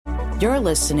You're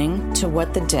listening to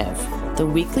What the Dev, the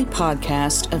weekly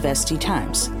podcast of SD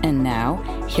Times. And now,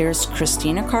 here's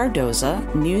Christina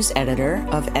Cardoza, news editor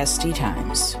of SD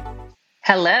Times.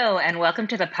 Hello, and welcome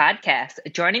to the podcast.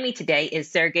 Joining me today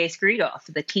is Sergey Skridov,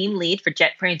 the team lead for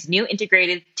JetBrains' new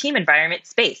integrated team environment,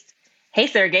 Space. Hey,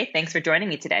 Sergey, thanks for joining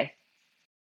me today.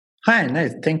 Hi,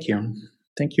 nice. Thank you.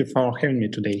 Thank you for having me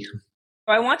today.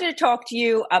 I wanted to talk to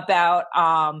you about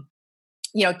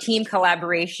team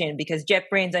collaboration, because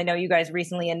JetBrains, I know you guys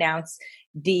recently announced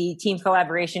the team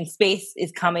collaboration Space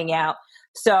is coming out.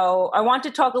 So I want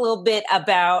to talk a little bit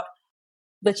about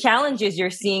the challenges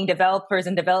you're seeing developers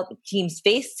and development teams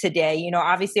face today. You know,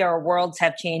 obviously our worlds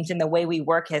have changed and the way we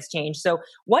work has changed. So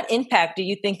what impact do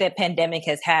you think that pandemic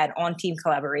has had on team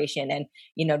collaboration and,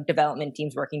 development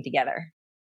teams working together?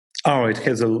 Oh, it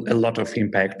has a lot of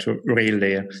impact,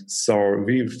 really. So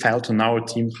we felt in our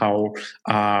team how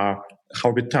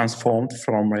we transformed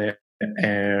from a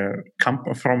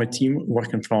team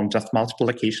working from just multiple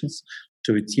locations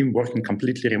to a team working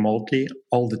completely remotely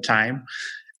all the time.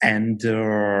 And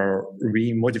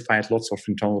we modified lots of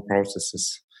internal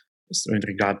processes in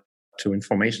regard to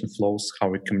information flows, how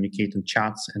we communicate in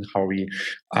chats, and how we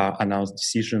announce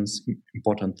decisions,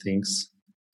 important things.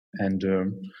 And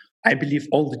I believe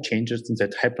all the changes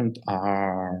that happened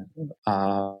are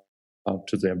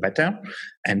to the better.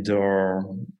 And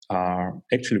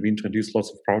actually, we introduced lots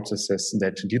of processes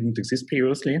that didn't exist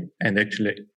previously and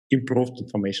actually improved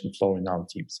information flow in our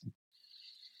teams.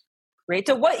 Great.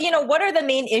 So what are the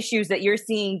main issues that you're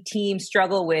seeing teams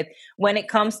struggle with when it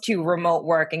comes to remote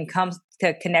work and comes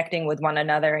to connecting with one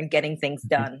another and getting things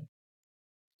done?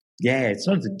 Yeah, it's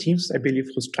not the teams, I believe,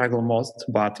 who struggle most,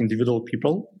 but individual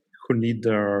people who need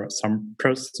some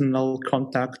personal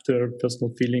contact,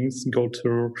 personal feelings, go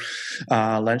to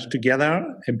lunch together.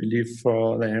 I believe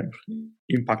they're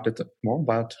impacted more,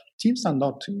 but teams are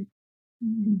not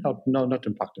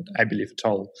impacted, I believe, at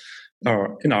all,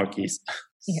 in our case.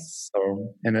 Yeah.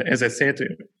 So, and as I said,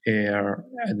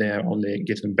 they're only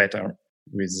getting better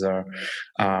with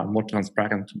more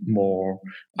transparent,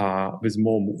 with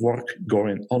more work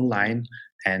going online,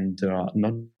 and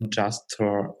not just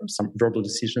some verbal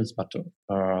decisions, but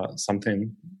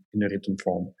something in a written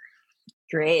form.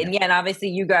 Great. And and obviously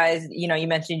you guys, you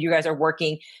mentioned you guys are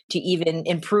working to even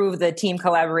improve the team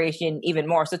collaboration even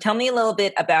more. So tell me a little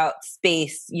bit about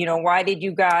Space. Why did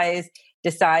you guys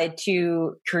decide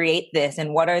to create this,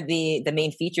 and what are the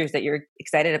main features that you're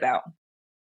excited about?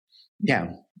 Yeah,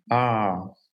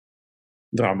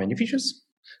 there are many features,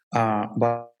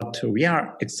 but we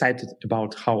are excited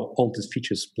about how all these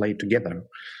features play together.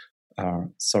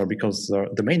 Because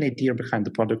the main idea behind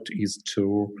the product is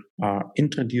to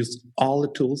introduce all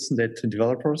the tools that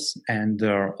developers and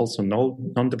also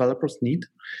non-developers need,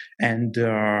 and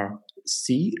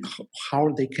see how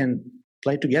they can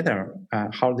play together,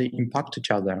 how they impact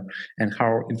each other, and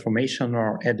how information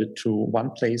are added to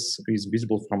one place is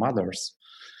visible from others.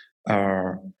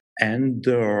 And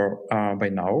by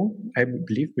now, I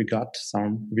believe we got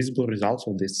some visible results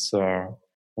of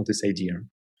this idea.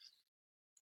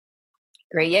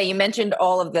 Great. Yeah, you mentioned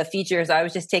all of the features. I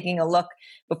was just taking a look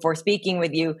before speaking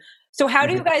with you. So how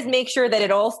do you guys make sure that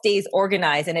it all stays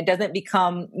organized and it doesn't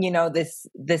become,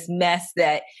 this mess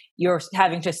that you're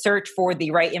having to search for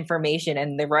the right information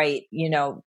and the right,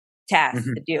 tasks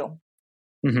to do?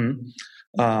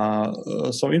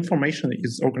 So information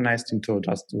is organized into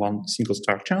just one single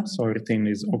structure. So everything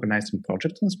is organized in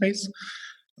projects in Space.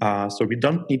 So we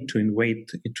don't need to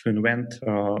invent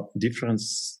different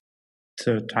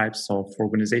types of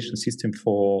organization system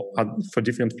for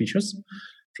different features.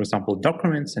 For example,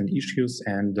 documents and issues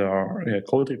and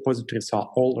code repositories are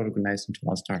all organized into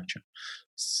one structure.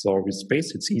 So with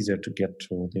Space, it's easier to get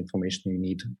to the information you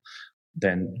need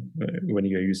than when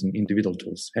you're using individual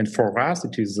tools. And for us,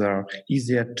 it is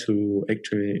easier to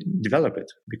actually develop it,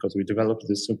 because we develop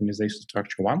this organization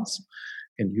structure once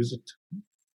and use it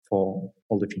for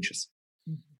all the features.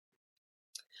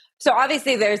 So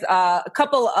obviously there's a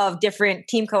couple of different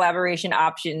team collaboration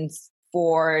options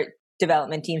for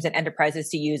development teams and enterprises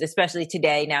to use, especially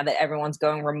today, now that everyone's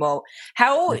going remote.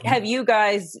 How have you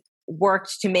guys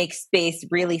worked to make Space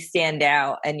really stand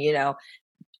out and,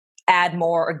 add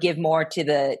more or give more to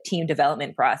the team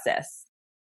development process?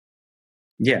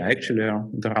 Yeah, actually,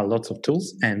 there are lots of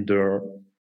tools, and to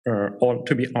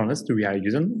be honest, we are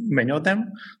using many of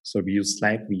them. So we use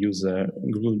Slack, we use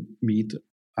Google Meet,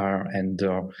 and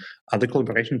other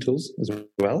collaboration tools as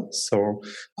well. So,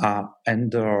 in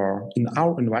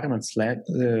our environment, Slack,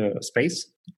 Space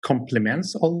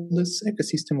complements all this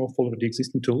ecosystem of already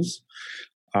existing tools.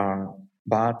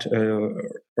 But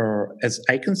as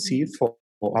I can see, for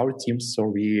our teams. So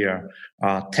we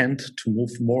tend to move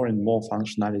more and more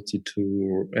functionality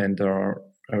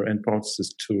and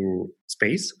processes to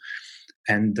space,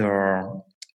 and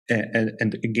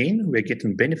again we're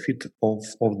getting benefit of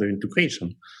the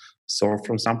integration. So,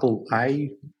 for example, I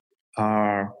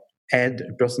add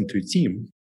a person to a team.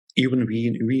 Even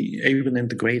we even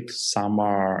integrate some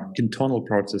internal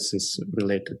processes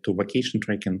related to vacation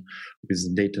tracking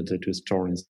with data that we store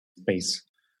in space.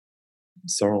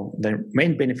 So the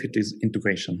main benefit is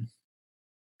integration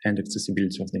and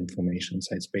accessibility of the information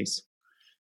inside space.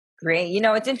 Great. You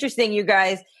know, it's interesting. You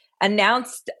guys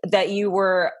announced that you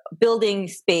were building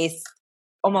space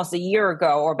almost a year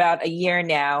ago, or about a year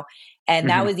now, and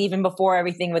that was even before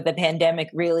everything with the pandemic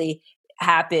really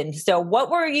happened. So what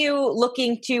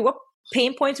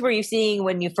pain points were you seeing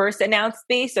when you first announced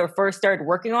space or first started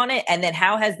working on it? And then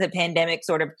how has the pandemic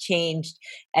sort of changed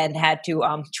and had to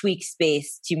tweak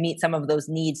space to meet some of those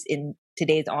needs in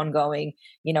today's ongoing,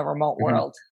 remote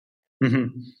world?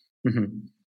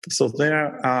 So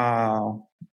there are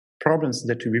problems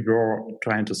that we were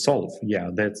trying to solve. Yeah,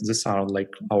 these are like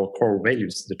our core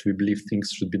values, that we believe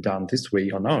things should be done this way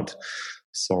or not.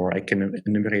 So I can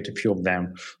enumerate a few of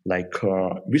them, like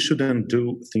we shouldn't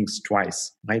do things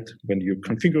twice, right? When you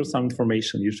configure some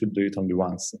information, you should do it only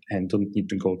once and don't need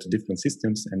to go to different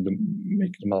systems and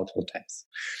make it multiple times.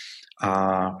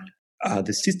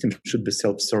 The system should be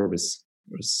self-service,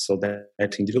 so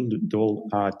that individual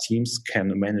teams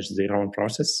can manage their own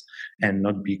process and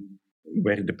not be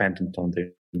very dependent on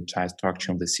the entire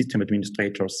structure of the system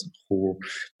administrators who,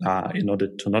 in order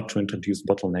to not to introduce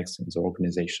bottlenecks in the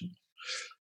organization.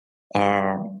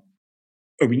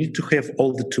 We need to have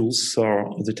all the tools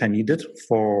that are needed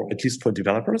at least for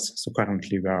developers. So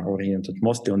currently we are oriented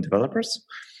mostly on developers,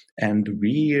 and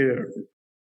we're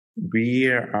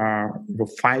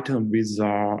fighting with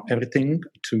everything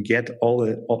to get all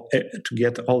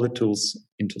the tools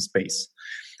into space,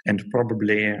 and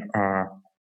probably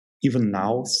even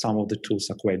now some of the tools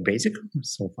are quite basic,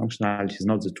 so functionality is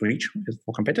not that rich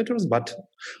for competitors, but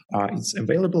it's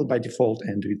available by default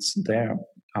and it's there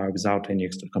without any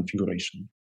extra configuration.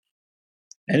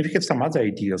 And we have some other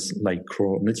ideas like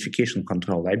notification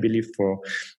control. I believe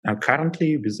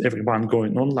currently with everyone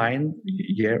going online,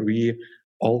 we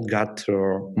all got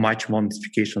much more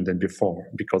notification than before,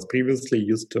 because previously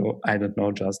used to,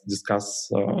 just discuss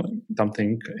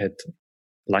something at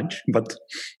lunch,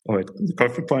 or at the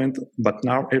coffee point, but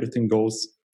now everything goes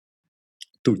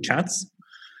to chats.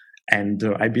 And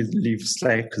I believe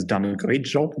Slack has done a great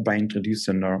job by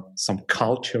introducing some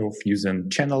culture of using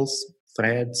channels,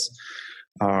 threads,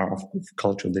 of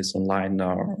culture of this online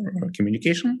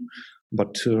communication.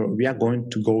 But we are going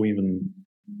to go even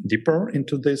deeper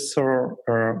into this,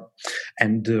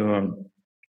 and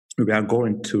we are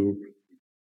going to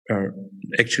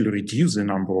actually reduce the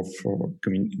number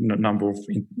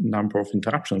of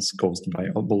interruptions caused by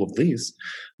all of these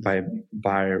by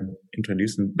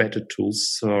introducing better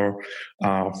tools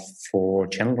for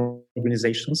channel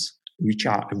organizations, which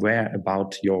are aware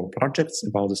about your projects,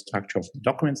 about the structure of the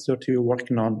documents that you're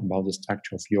working on, about the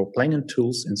structure of your planning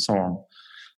tools, and so on.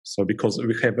 So because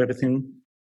we have everything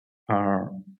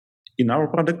in our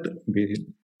product, we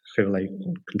have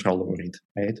control over it,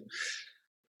 right?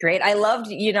 Great. I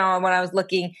loved, when I was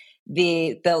looking,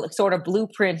 the sort of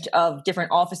blueprint of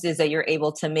different offices that you're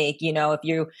able to make. If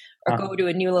you go to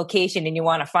a new location and you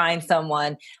want to find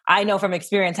someone, I know from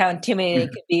experience how intimidating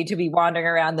it could be to be wandering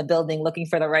around the building looking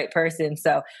for the right person.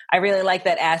 So I really like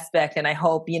that aspect, and I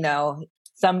hope,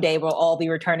 someday we'll all be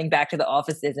returning back to the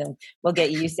offices and we'll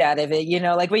get use out of it.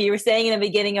 Like what you were saying in the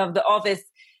beginning of the office,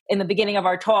 in the beginning of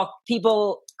our talk,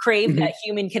 people crave that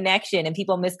human connection, and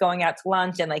people miss going out to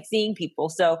lunch and seeing people.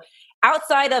 So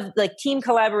outside of team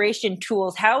collaboration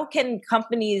tools, how can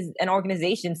companies and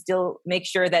organizations still make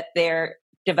sure that their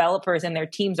developers and their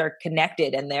teams are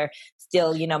connected and they're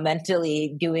still,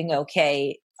 mentally doing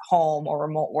okay home or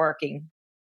remote working?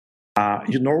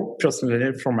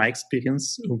 Personally, from my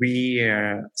experience, we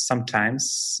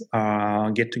sometimes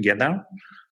get together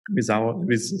with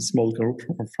a small group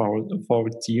of our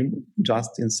team,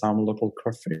 just in some local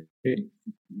cafe,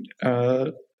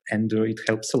 and it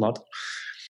helps a lot.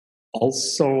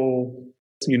 Also,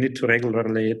 you need to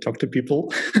regularly talk to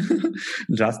people,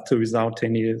 just without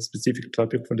any specific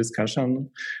topic for discussion.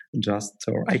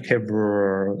 I have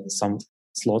some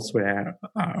slots where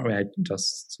I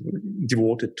just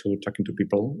devoted to talking to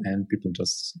people, and people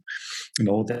just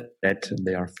know that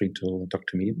they are free to talk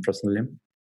to me personally.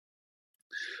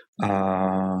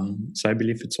 So I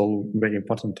believe it's all very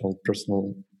important. All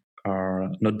personal,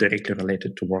 not directly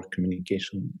related to work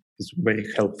communication is very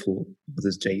helpful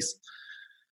these days.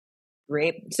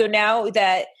 Great. So now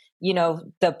that,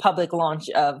 the public launch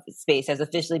of Space has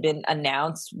officially been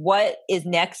announced, what is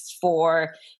next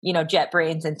for,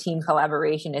 JetBrains and team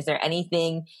collaboration? Is there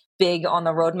anything big on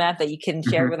the roadmap that you can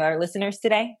share with our listeners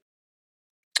today?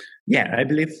 Yeah, I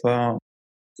believe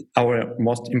our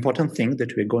most important thing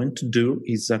that we're going to do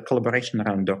is collaboration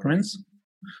around documents.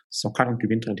 So currently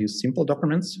we introduce simple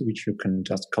documents, which you can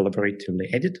just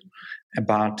collaboratively edit.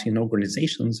 But in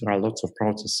organizations, there are lots of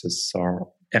processes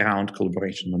around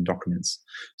collaboration on documents.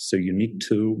 So you need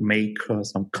to make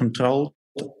some controlled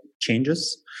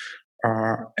changes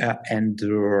and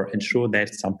ensure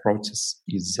that some process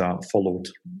is followed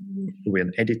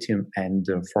with editing and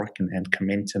forking and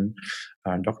commenting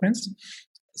documents.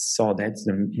 So that's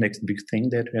the next big thing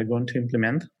that we are going to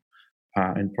implement.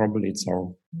 And probably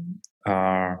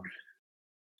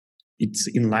it's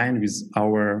in line with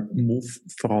our move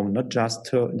from not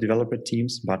just developer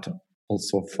teams, but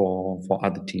also for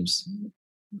other teams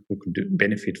who could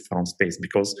benefit from Space.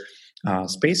 Because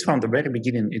Space from the very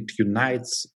beginning, it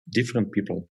unites different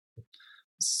people.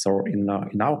 So in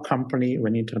our company,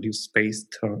 when we introduced Space,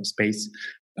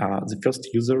 the first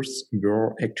users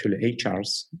were actually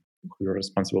HRs who were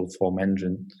responsible for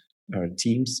managing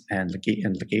teams and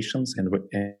locations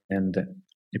and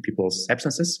people's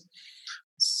absences.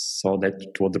 So that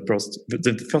was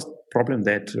the first problem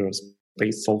that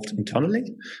Space solved internally.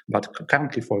 But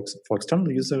currently, for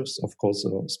external users, of course,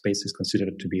 Space is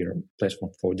considered to be a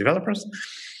platform for developers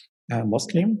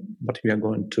mostly. But we are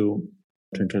going to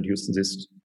introduce this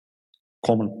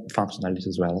common functionality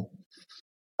as well.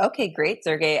 Okay, great,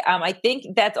 Sergey. I think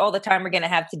that's all the time we're going to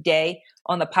have today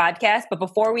on the podcast. But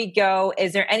before we go,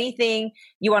 is there anything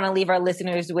you want to leave our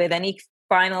listeners with? Any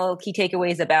final key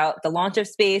takeaways about the launch of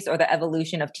Space or the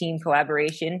evolution of team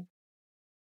collaboration?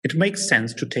 It makes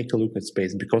sense to take a look at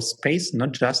Space because Space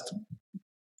not just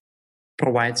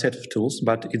provides a set of tools,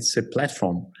 but it's a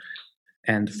platform.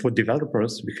 And for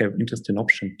developers, we have interesting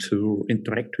option to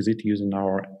interact with it using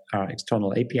our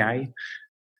external API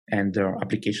and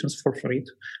applications for it.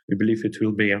 We believe it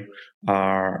will be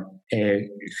a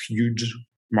huge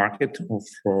market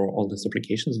for all these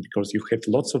applications because you have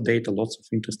lots of data, lots of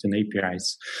interesting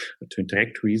APIs to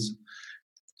interact with.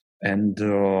 And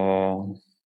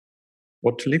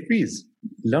what to live with?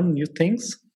 Learn new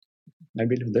things. I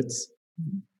believe that's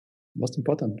most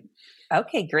important.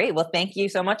 Okay, great. Well, thank you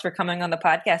so much for coming on the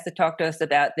podcast to talk to us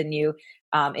about the new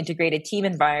integrated team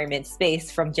environment Space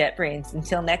from JetBrains.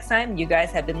 Until next time, you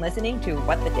guys have been listening to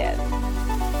What the Dev.